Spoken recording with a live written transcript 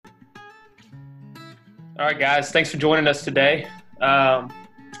All right, guys. Thanks for joining us today.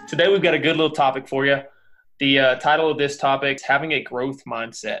 Today we've got a good little topic for you. The title of this topic is having a growth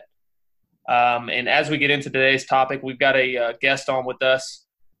mindset. And as we get into today's topic, we've got a guest on with us.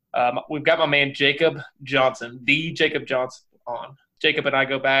 We've got my man Jacob Johnson, the Jacob Johnson, on. Jacob and I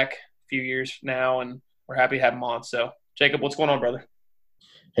go back a few years now, and we're happy to have him on. So, Jacob, what's going on, brother?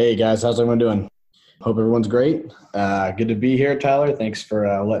 Hey, guys. How's everyone doing? Hope everyone's great. Good to be here, Tyler. Thanks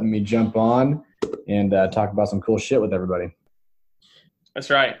for letting me jump on and talk about some cool shit with everybody. That's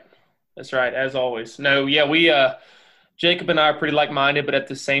right. That's right, as always. No, yeah, we Jacob and I are pretty like-minded, but at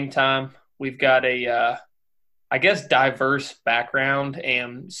the same time, we've got a diverse background,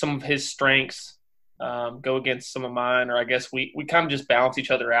 and some of his strengths go against some of mine, or I guess we kind of just balance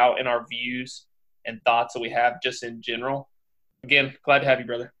each other out in our views and thoughts that we have just in general. Again, glad to have you,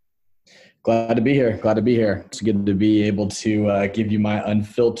 brother. Glad to be here. It's good to be able to give you my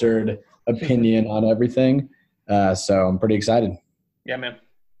unfiltered opinion on everything. So I'm pretty excited. Yeah, man.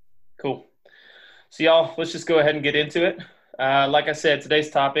 Cool. So, y'all, let's just go ahead and get into it. Like I said,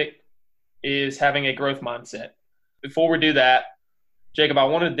 today's topic is having a growth mindset. Before we do that, Jacob, I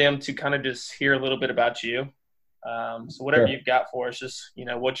wanted them to kind of just hear a little bit about you. So whatever Sure. you've got for us, just,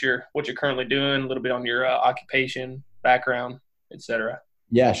 what you're currently doing, a little bit on your occupation, background, etc.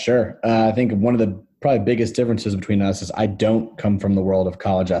 Yeah, sure. I think one of the probably biggest differences between us is I don't come from the world of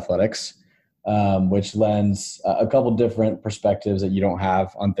college athletics, which lends a couple different perspectives that you don't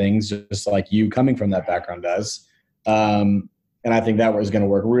have on things, just like you coming from that background does. And I think that was going to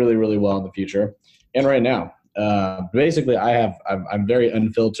work really, really well in the future. And right now, basically, I'm very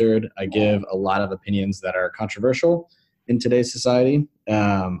unfiltered. I give a lot of opinions that are controversial in today's society.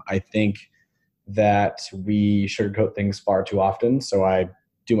 I think that we sugarcoat things far too often. So I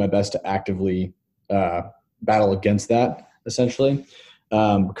do my best to actively battle against that, essentially.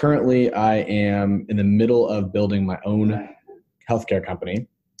 Currently, I am in the middle of building my own healthcare company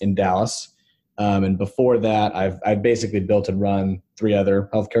in Dallas. And before that, I've basically built and run 3 other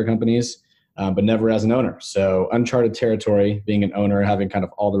healthcare companies, but never as an owner. So uncharted territory, being an owner, having kind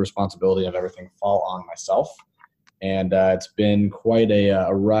of all the responsibility of everything fall on myself. And it's been quite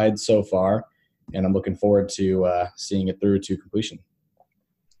a ride so far, and I'm looking forward to seeing it through to completion.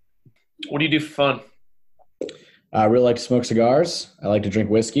 What do you do for fun? I really like to smoke cigars. I like to drink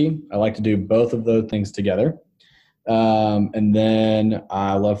whiskey. I like to do both of those things together. And then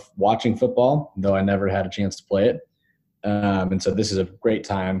I love watching football, though I never had a chance to play it. And so this is a great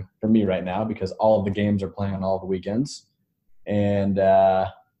time for me right now because all of the games are playing on all the weekends. And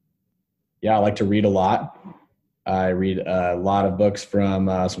I like to read a lot. I read a lot of books from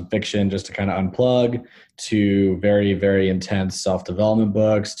some fiction just to kind of unplug, to very, very intense self-development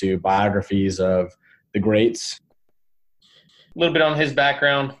books, to biographies of the greats. A little bit on his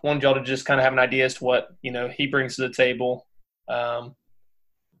background. Wanted y'all to just kind of have an idea as to what, he brings to the table.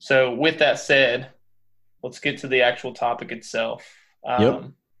 So with that said, let's get to the actual topic itself. Yep.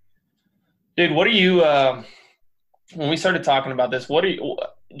 Dude, what are you, when we started talking about this, what are you,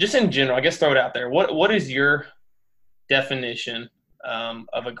 just in general, I guess throw it out there. What is your definition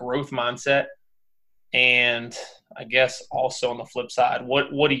of a growth mindset? And I guess also on the flip side,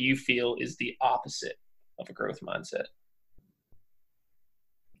 what do you feel is the opposite of a growth mindset?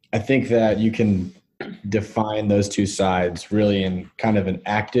 I think that you can define those two sides really in kind of an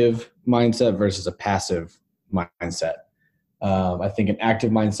active mindset versus a passive mindset. I think an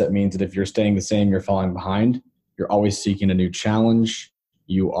active mindset means that if you're staying the same, you're falling behind. You're always seeking a new challenge.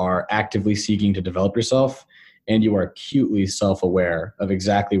 You are actively seeking to develop yourself, and you are acutely self-aware of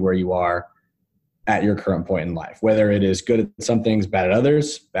exactly where you are at your current point in life, whether it is good at some things, bad at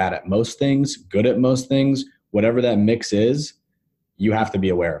others, bad at most things, good at most things, whatever that mix is, you have to be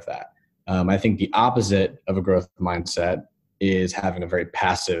aware of that. I think the opposite of a growth mindset is having a very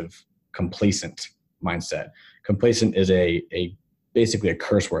passive, complacent mindset. Complacent is basically a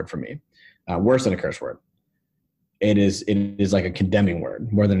curse word for me, worse than a curse word. It is like a condemning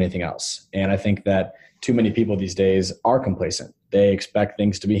word more than anything else. And I think that too many people these days are complacent. They expect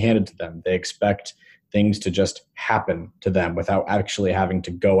things to be handed to them. They expect things to just happen to them without actually having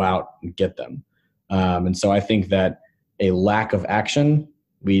to go out and get them. And so I think that a lack of action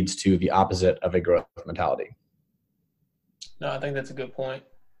leads to the opposite of a growth mentality. No, I think that's a good point.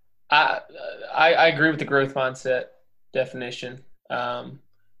 I agree with the growth mindset definition.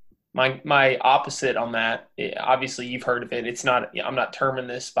 My opposite on that, obviously you've heard of it. It's not, I'm not terming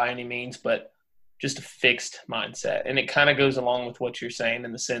this by any means, but just a fixed mindset. And it kind of goes along with what you're saying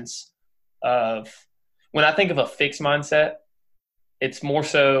in the sense of, when I think of a fixed mindset, it's more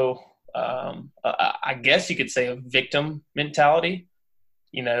so, I guess you could say, a victim mentality.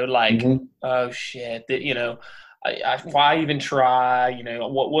 Like, Mm-hmm. oh shit, why even try?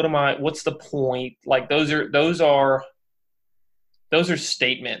 What am I? What's the point? Like, those are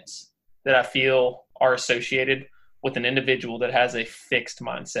statements that I feel are associated with an individual that has a fixed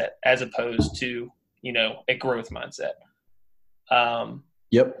mindset as opposed to, a growth mindset. Um,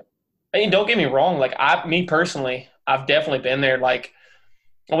 Yep. and don't get me wrong, like me personally, I've definitely been there. Like,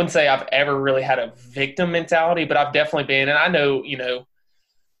 I wouldn't say I've ever really had a victim mentality, but I've definitely been, and I know,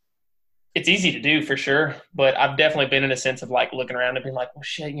 it's easy to do for sure, but I've definitely been in a sense of like looking around and being like, well,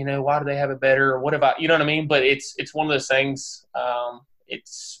 shit, why do they have it better? Or what about, you know what I mean? But it's one of those things.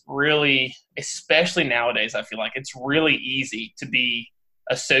 It's really, especially nowadays, I feel like it's really easy to be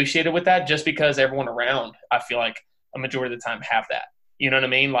associated with that just because everyone around, I feel like a majority of the time have that. You know what I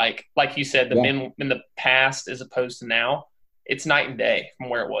mean? Like you said, the Yeah. men in the past as opposed to now, it's night and day from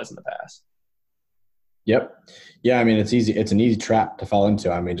where it was in the past. Yep. Yeah. I mean, it's easy. It's an easy trap to fall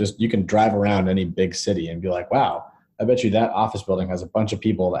into. I mean, just you can drive around any big city and be like, wow, I bet you that office building has a bunch of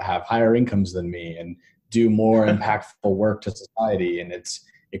people that have higher incomes than me and do more impactful work to society. And it's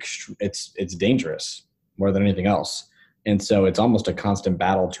dangerous more than anything else. And so it's almost a constant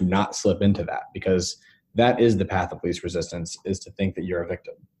battle to not slip into that, because that is the path of least resistance, is to think that you're a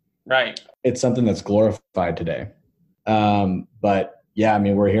victim. Right. It's something that's glorified today. But yeah, I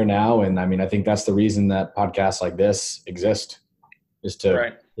mean, we're here now. And I mean, I think that's the reason that podcasts like this exist, is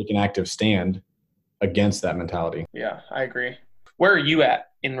to take an active stand against that mentality. Yeah, I agree. Where are you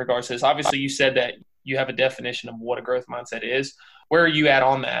at in regards to this? Obviously, you said that you have a definition of what a growth mindset is. Where are you at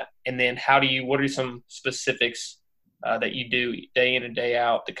on that? And then what are some specifics that you do day in and day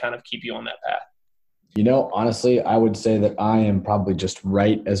out to kind of keep you on that path? Honestly, I would say that I am probably just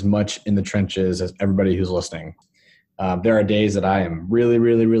right as much in the trenches as everybody who's listening. There are days that I am really,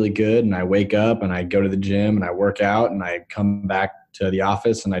 really, really good, and I wake up and I go to the gym and I work out and I come back to the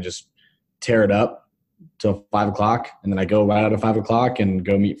office and I just tear it up till 5 o'clock. And then I go right out of 5 o'clock and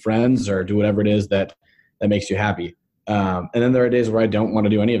go meet friends or do whatever it is that makes you happy. And then there are days where I don't want to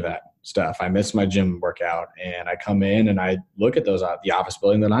do any of that stuff. I miss my gym workout and I come in and I look at the office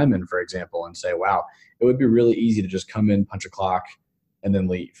building that I'm in, for example, and say, wow, it would be really easy to just come in, punch a clock, and then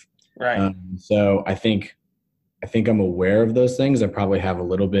leave. Right. So I think I'm aware of those things. I probably have a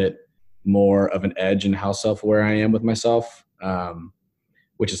little bit more of an edge in how self-aware I am with myself,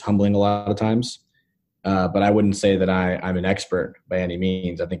 which is humbling a lot of times. But I wouldn't say that I'm an expert by any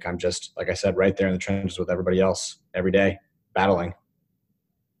means. I think I'm just, like I said, right there in the trenches with everybody else every day, battling.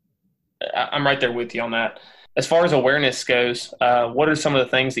 I'm right there with you on that. As far as awareness goes, what are some of the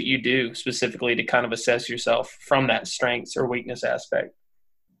things that you do specifically to kind of assess yourself from that strengths or weakness aspect?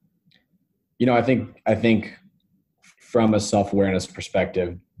 I think from a self-awareness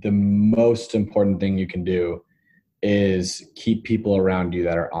perspective, the most important thing you can do is keep people around you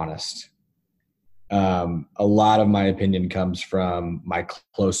that are honest. A lot of my opinion comes from my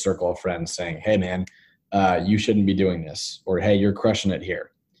close circle of friends saying, hey man, you shouldn't be doing this, or, hey, you're crushing it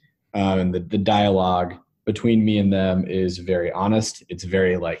here. And the dialogue between me and them is very honest. It's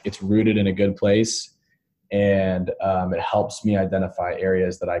very it's rooted in a good place. And it helps me identify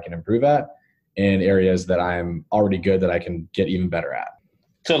areas that I can improve at and areas that I'm already good that I can get even better at.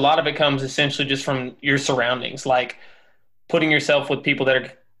 So a lot of it comes essentially just from your surroundings, like putting yourself with people that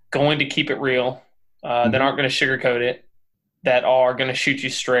are going to keep it real, that aren't going to sugarcoat it, that are going to shoot you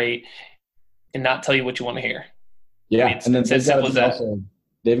straight and not tell you what you want to hear. Yeah. I mean, and then it's as simple as that.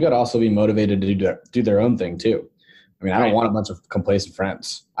 They've got to also be motivated to do their own thing too. I mean, I don't want a bunch of complacent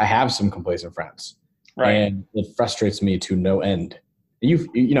friends. I have some complacent friends. Right. And it frustrates me to no end.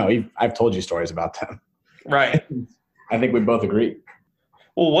 I've told you stories about them. Right. I think we both agree.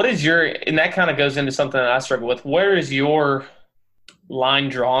 Well, and that kind of goes into something that I struggle with. Where is your line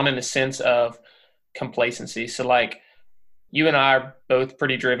drawn in a sense of complacency? So like you and I are both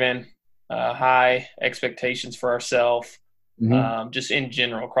pretty driven, high expectations for ourselves, just in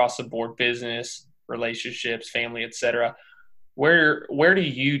general, across the board, business, relationships, family, etc. Where do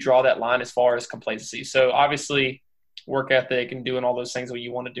you draw that line as far as complacency? So obviously work ethic and doing all those things that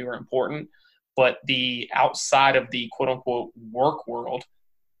you want to do are important, but the outside of the quote unquote work world,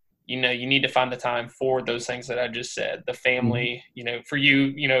 you need to find the time for those things that I just said, the family, for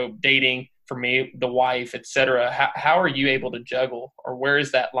you, dating, for me, the wife, etc. How are you able to juggle, or where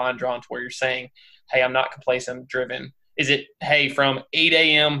is that line drawn to where you're saying, hey, I'm not complacent, I'm driven? Is it, hey, from 8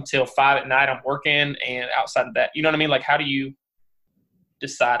 a.m. till 5 at night, I'm working, and outside of that, you know what I mean? Like, how do you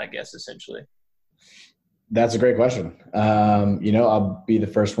decide, I guess, essentially? That's a great question. I'll be the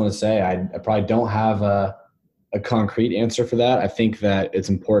first one to say I probably don't have a concrete answer for that. I think that it's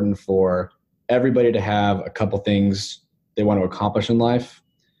important for everybody to have a couple things they want to accomplish in life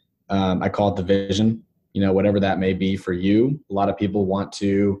I call it the vision, whatever that may be for you. A lot of people want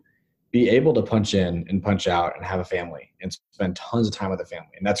to be able to punch in and punch out and have a family and spend tons of time with a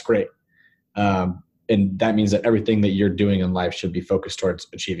family. And that's great. And that means that everything that you're doing in life should be focused towards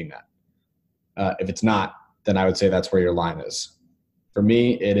achieving that. If it's not, then I would say that's where your line is. For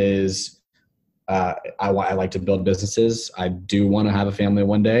me, it is, I like to build businesses. I do want to have a family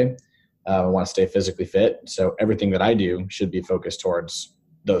one day. I want to stay physically fit. So everything that I do should be focused towards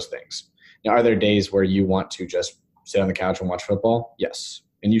those things. Now, are there days where you want to just sit on the couch and watch football? Yes.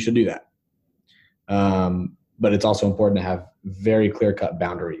 And you should do that. But it's also important to have very clear-cut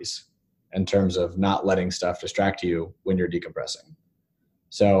boundaries in terms of not letting stuff distract you when you're decompressing.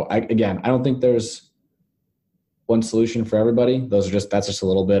 So I don't think there's one solution for everybody. That's just a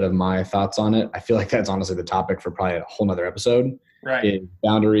little bit of my thoughts on it. I feel like that's honestly the topic for probably a whole nother episode. Right. Is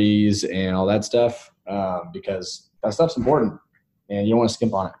boundaries and all that stuff, because that stuff's important and you don't want to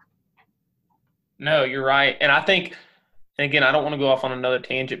skimp on it. No, you're right. And I think, and again, I don't want to go off on another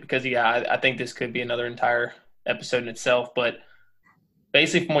tangent because, I think this could be another entire episode in itself. But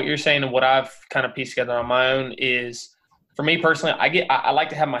basically from what you're saying and what I've kind of pieced together on my own is, for me personally, I like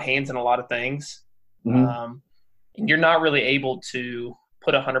to have my hands in a lot of things. Mm-hmm. And you're not really able to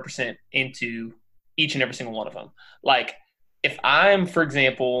put 100% into each and every single one of them. Like if I'm, for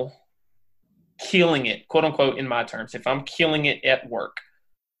example, killing it, quote unquote, in my terms, if I'm killing it at work,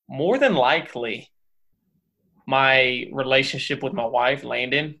 more than likely my relationship with my wife,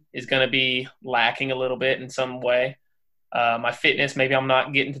 Landon, is going to be lacking a little bit in some way. My fitness, maybe I'm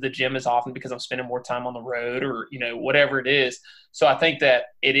not getting to the gym as often because I'm spending more time on the road or, whatever it is. So I think that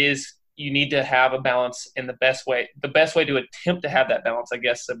you need to have a balance, and the best way to attempt to have that balance, I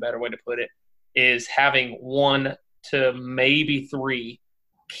guess is a better way to put it, is having 1 to maybe 3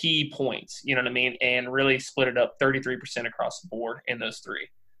 key points, you know what I mean? And really split it up 33% across the board in those 3.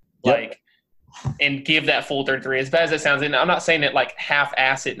 Yep. And give that full 33. As bad as that sounds, and I'm not saying it like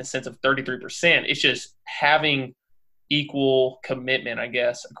half-ass it in the sense of 33%. It's just having equal commitment, I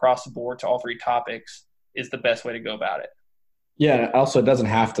guess, across the board to all 3 topics is the best way to go about it. Yeah. Also, it doesn't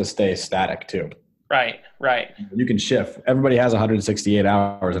have to stay static too. Right. You can shift. Everybody has 168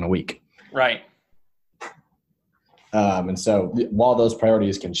 hours in a week. Right. And so while those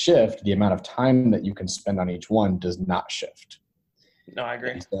priorities can shift, the amount of time that you can spend on each one does not shift. No, I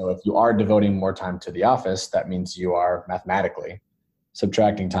agree. And so if you are devoting more time to the office, that means you are mathematically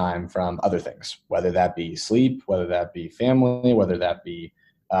subtracting time from other things, whether that be sleep, whether that be family, whether that be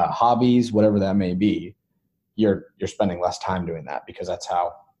hobbies, whatever that may be. You're spending less time doing that because that's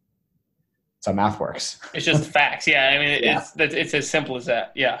how math works. It's just facts. Yeah. I mean, it's as simple as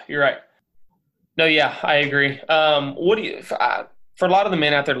that. Yeah, you're right. No, yeah, I agree. What do you, for a lot of the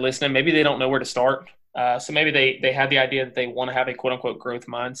men out there listening, maybe they don't know where to start. So maybe they have the idea that they want to have a quote unquote growth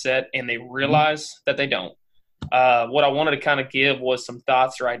mindset and they realize that they don't. What I wanted to kind of give was some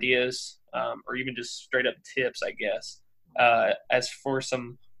thoughts or ideas, or even just straight up tips, I guess, as for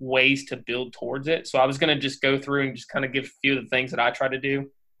some ways to build towards it. So I was going to just go through and just kind of give a few of the things that I try to do,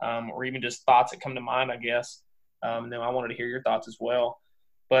 or even just thoughts that come to mind, I guess. Then I wanted to hear your thoughts as well.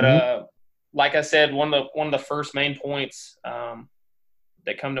 But like I said, one of the first main points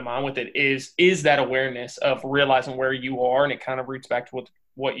that come to mind with it is that awareness of realizing where you are, and it kind of roots back to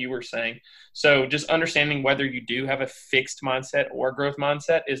what you were saying. So just understanding whether you do have a fixed mindset or a growth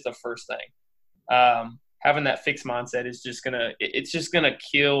mindset is the first thing. Having that fixed mindset is just gonna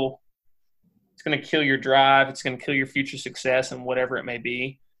kill your drive. It's gonna kill your future success and whatever it may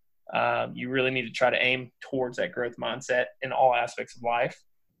be. You really need to try to aim towards that growth mindset in all aspects of life.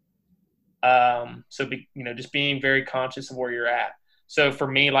 Just being very conscious of where you're at. So for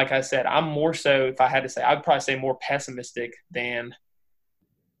me, like I said, I'm more so, if I had to say, I'd probably say more pessimistic than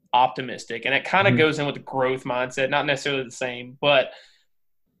optimistic. And it kind of goes in with the growth mindset, not necessarily the same, but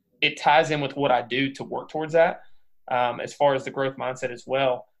it ties in with what I do to work towards that. As far as the growth mindset as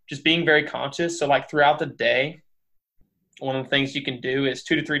well, just being very conscious. So like throughout the day, one of the things you can do is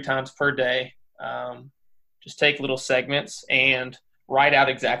 2 to 3 times per day, just take little segments and write out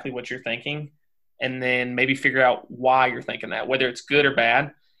exactly what you're thinking, and then maybe figure out why you're thinking that, whether it's good or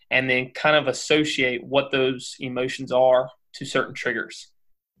bad, and then kind of associate what those emotions are to certain triggers.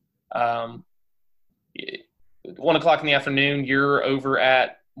 1 o'clock in the afternoon, you're over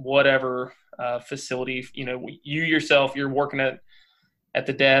at whatever facility, you yourself, you're working at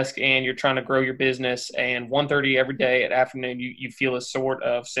the desk and you're trying to grow your business, and 1:30 every day at afternoon, you feel a sort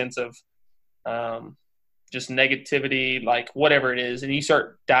of sense of just negativity, like whatever it is, and you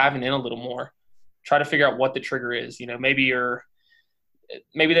start diving in a little more, try to figure out what the trigger is. Maybe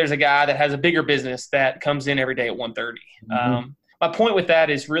there's a guy that has a bigger business that comes in every day at 1:30. my point with that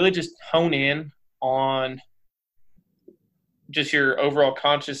is really just hone in on just your overall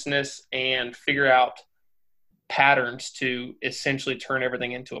consciousness and figure out patterns to essentially turn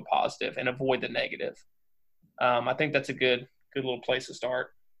everything into a positive and avoid the negative. I think that's a good little place to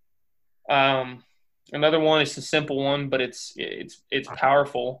start. Another one is a simple one, but it's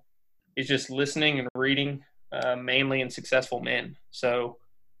powerful. It's just listening and reading, mainly in successful men. So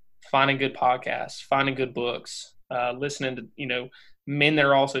finding good podcasts, finding good books, listening to, men that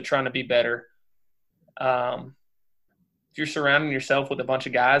are also trying to be better. If you're surrounding yourself with a bunch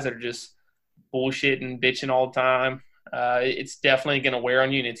of guys that are just bullshitting, bitching all the time, it's definitely going to wear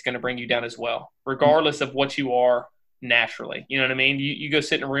on you, and it's going to bring you down as well, regardless of what you are naturally. You know what I mean? You go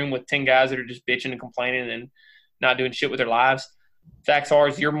sit in a room with 10 guys that are just bitching and complaining and not doing shit with their lives. Facts are,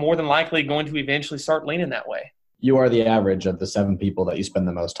 you're more than likely going to eventually start leaning that way. You are the average of the 7 people that you spend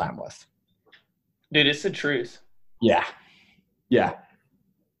the most time with. Dude, it's the truth. Yeah.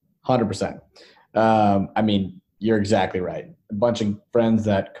 100%. I mean, you're exactly right. A bunch of friends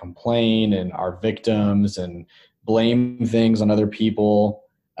that complain and are victims and blame things on other people,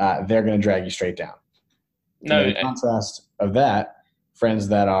 they're going to drag you straight down. No, in contrast of that, friends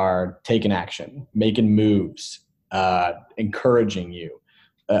that are taking action, making moves, encouraging you,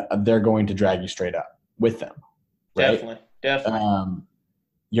 they're going to drag you straight up with them. Right? Definitely.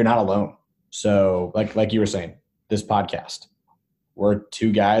 You're not alone. So like you were saying, this podcast, we're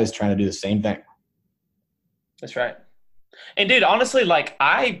 2 guys trying to do the same thing. That's right. And dude, honestly,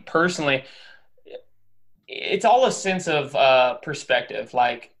 I personally, it's all a sense of perspective.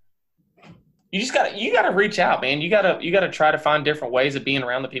 Like, you gotta reach out, man. You gotta try to find different ways of being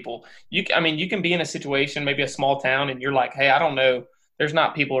around the people. You can be in a situation, maybe a small town, and you're like, hey, I don't know, there's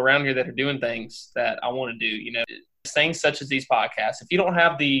not people around here that are doing things that I want to do. Things such as these podcasts. If you don't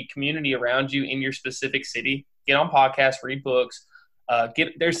have the community around you in your specific city, get on podcasts, read books.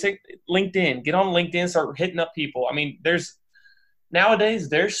 There's LinkedIn. Get on LinkedIn, start hitting up people. I mean, nowadays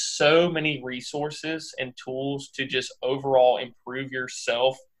there's so many resources and tools to just overall improve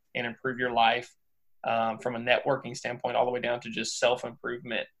yourself and improve your life, from a networking standpoint all the way down to just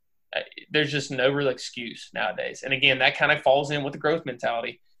self-improvement. There's just no real excuse nowadays. And again, that kind of falls in with the growth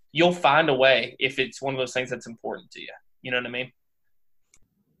mentality. You'll find a way if it's one of those things that's important to you. You know what I mean?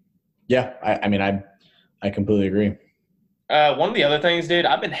 Yeah. I completely agree. One of the other things, dude,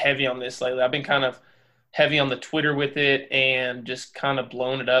 I've been heavy on this lately. I've been kind of heavy on the Twitter with it and just kind of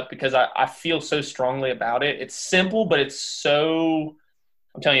blowing it up because I feel so strongly about it. It's simple, but it's so –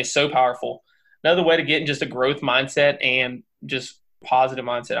 I'm telling you, it's so powerful. Another way to get in just a growth mindset and just positive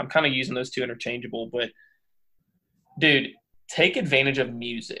mindset. I'm kind of using those two interchangeable, but dude, take advantage of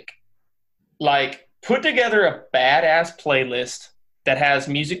music. Like, put together a badass playlist that has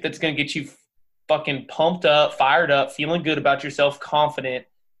music that's going to get you fucking pumped up, fired up, feeling good about yourself, confident.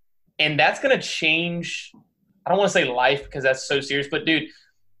 And that's going to change, I don't want to say life because that's so serious, but dude,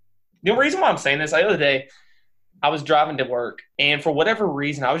 the reason why I'm saying this, the other day, I was driving to work, and for whatever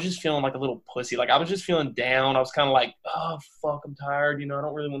reason, I was just feeling like a little pussy. Like, I was just feeling down. I was kind of like, oh, fuck, I'm tired. I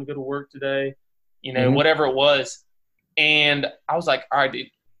don't really want to go to work today, whatever it was. And I was like, all right, dude,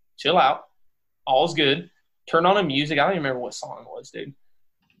 chill out. All's good. Turn on the music. I don't even remember what song it was, dude.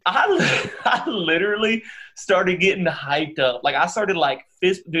 I literally started getting hyped up. Like, I started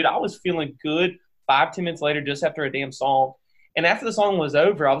dude, I was feeling good 5-10 minutes later just after a damn song. And after the song was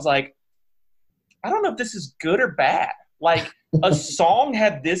over, I was like, I don't know if this is good or bad. Like, a song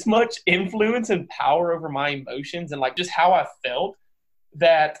had this much influence and power over my emotions and just how I felt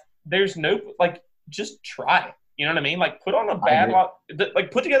that there's no, just try it. You know what I mean? Put on a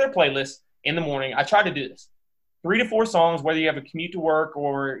put together a playlist in the morning. I try to do this. 3 to 4 songs, whether you have a commute to work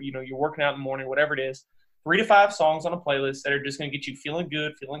or, you're working out in the morning, whatever it is, 3 to 5 songs on a playlist that are just going to get you feeling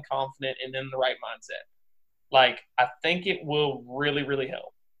good, feeling confident, and in the right mindset. I think it will really, really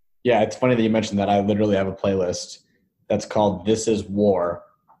help. Yeah, it's funny that you mentioned that. I literally have a playlist that's called This Is War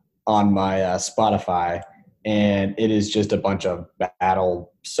on my Spotify, and it is just a bunch of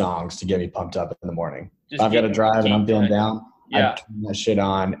battle songs to get me pumped up in the morning. If I've got to drive and I'm feeling down, I turn that shit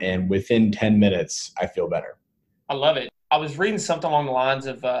on, and within 10 minutes, I feel better. I love it. I was reading something along the lines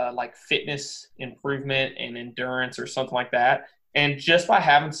of fitness improvement and endurance or something like that. And just by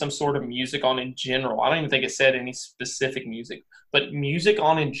having some sort of music on in general, I don't even think it said any specific music, but music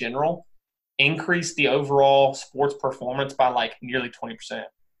on in general increased the overall sports performance by nearly 20%.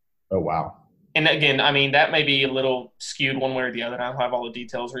 Oh, wow. And again, that may be a little skewed one way or the other. I don't have all the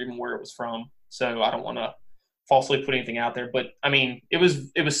details or even where it was from, so I don't want to falsely put anything out there. But, it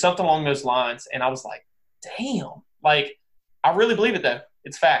was something along those lines, and I was like, damn. I really believe it, though.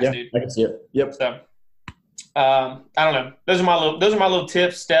 It's facts, dude. I can see it. Yep. So, I don't know. Those are my little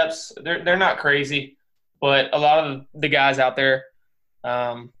tips, steps. They're not crazy, but a lot of the guys out there,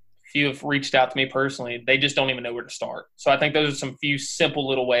 few have reached out to me personally. They just don't even know where to start. So I think those are some few simple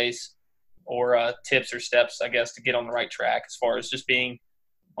little ways or tips or steps, I guess, to get on the right track as far as just being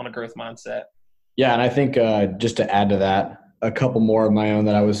on a growth mindset. Yeah, and I think just to add to that, a couple more of my own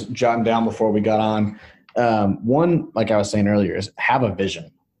that I was jotting down before we got on. One, like I was saying earlier, is have a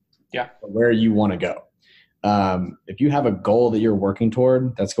vision. Yeah. Where you want to go. If you have a goal that you're working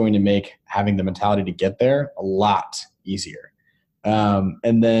toward, that's going to make having the mentality to get there a lot easier.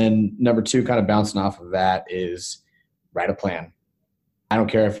 And then number two, kind of bouncing off of that, is write a plan. I don't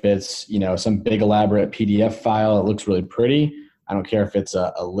care if it's, some big elaborate PDF file that looks really pretty. I don't care if it's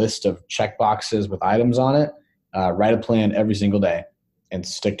a list of check boxes with items on it. Write a plan every single day and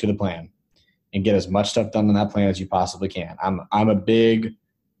stick to the plan and get as much stuff done on that plan as you possibly can. I'm a big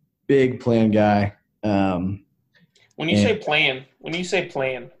plan guy. When you say plan,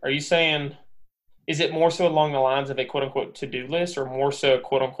 are you saying, is it more so along the lines of a quote unquote to-do list, or more so a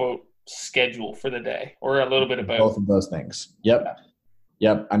quote unquote schedule for the day, or a little bit of both? Both of those things. Yep.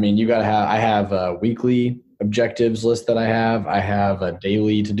 I mean, I have a weekly objectives list that I have a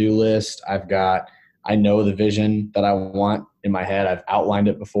daily to-do list. I know the vision that I want in my head. I've outlined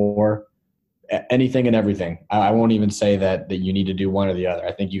it before. Anything and everything. I won't even say that you need to do one or the other.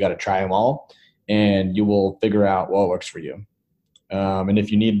 I think you got to try them all, and you will figure out what works for you. And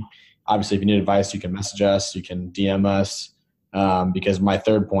if you need advice, you can message us, you can DM us, because my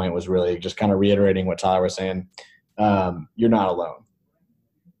third point was really just kind of reiterating what Tyler was saying. You're not alone.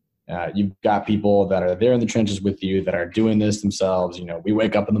 You've got people that are there in the trenches with you that are doing this themselves. We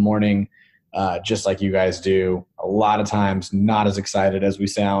wake up in the morning just like you guys do. A lot of times not as excited as we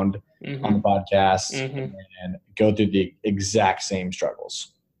sound on the podcast, and go through the exact same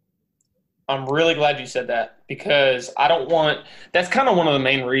struggles. I'm really glad you said that, because that's kind of one of the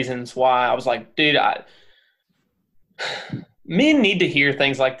main reasons why I was like, dude, men need to hear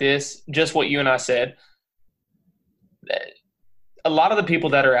things like this, just what you and I said. A lot of the people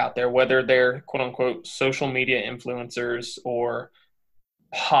that are out there, whether they're quote unquote social media influencers or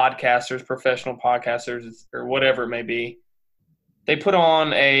podcasters, professional podcasters, or whatever it may be, they put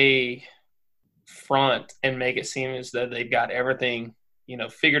on a front and make it seem as though they've got everything,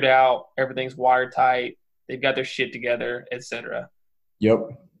 figured out, everything's wired tight, they've got their shit together, etc. Yep.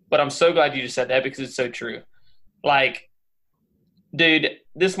 But I'm so glad you just said that, because it's so true. Like, dude,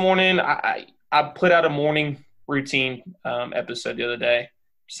 this morning I put out a morning routine episode the other day,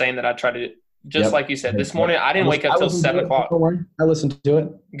 saying that I try to, like you said, this morning I didn't wake up till 7 o'clock. I listened to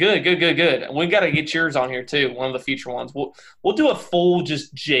it. Good. We got to get yours on here too, one of the future ones. We'll do a full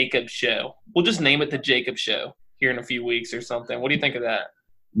just Jacob show. We'll just name it the Jacob Show here in a few weeks or something. What do you think of that?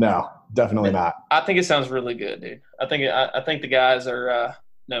 No, definitely not. I think it sounds really good, dude. I think the guys are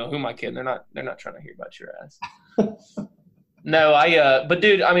no, who am I kidding? They're not trying to hear about your ass. No, but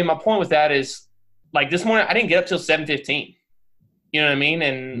dude, I mean, my point with that is, like, this morning I didn't get up till 7:15. You know what I mean?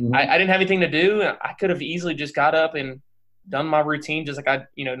 And I didn't have anything to do. I could have easily just got up and done my routine just like I,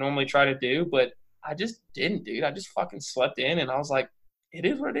 normally try to do, but I just didn't, dude. I just fucking slept in, and I was like, it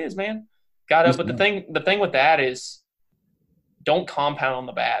is what it is, man. Got up. But the thing with that is, don't compound on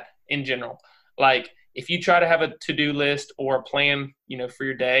the bad in general. Like, if you try to have a to-do list or a plan, for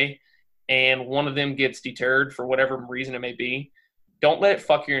your day, and one of them gets deterred for whatever reason it may be, don't let it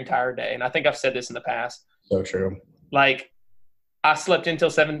fuck your entire day. And I think I've said this in the past. So true. Like, I slept until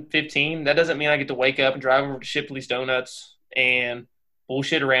 7:15. That doesn't mean I get to wake up and drive over to Shipley's Donuts and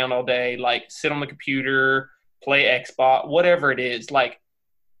bullshit around all day, like sit on the computer, play Xbox, whatever it is. Like,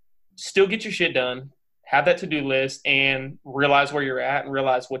 still get your shit done, have that to-do list, and realize where you're at and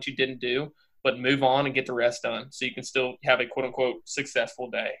realize what you didn't do, but move on and get the rest done so you can still have a quote-unquote successful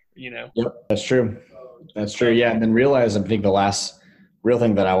day, Yep, that's true. Yeah, and then realize, I think the last real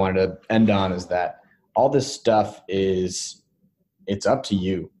thing that I wanted to end on is that all this stuff it's up to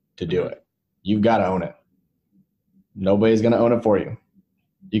you to do it. You've got to own it. Nobody's going to own it for you.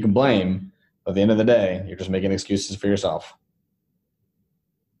 You can blame, but at the end of the day, you're just making excuses for yourself.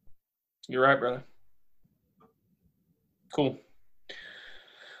 You're right, brother. Cool.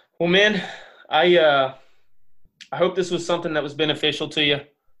 Well, man, I hope this was something that was beneficial to you.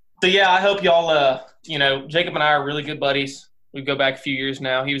 So, yeah, I hope y'all, Jacob and I are really good buddies. We go back a few years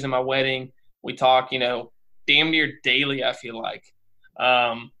now. He was in my wedding. We talk, damn near daily, I feel like.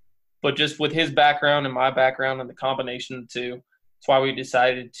 But just with his background and my background and the combination of the two, that's why we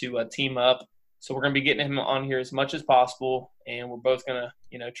decided to team up. So we're going to be getting him on here as much as possible, and we're both going to,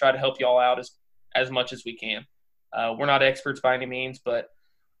 try to help y'all out as much as we can. We're not experts by any means, but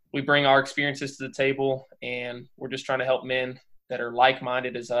we bring our experiences to the table, and we're just trying to help men that are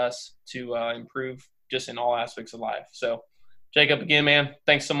like-minded as us to improve just in all aspects of life. So, Jacob, again, man,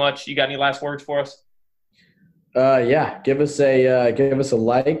 thanks so much. You got any last words for us? Yeah, give us a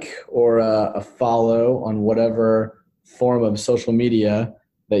like or a follow on whatever form of social media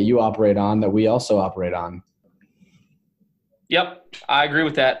that you operate on that we also operate on. Yep, I agree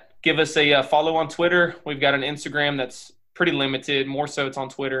with that. Give us a follow on Twitter. We've got an Instagram that's pretty limited. More so, it's on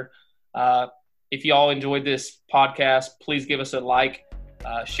Twitter. If you all enjoyed this podcast, please give us a like.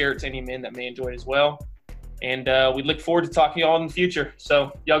 Share it to any men that may enjoy it as well. And we look forward to talking to y'all in the future.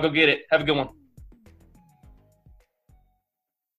 So y'all go get it. Have a good one.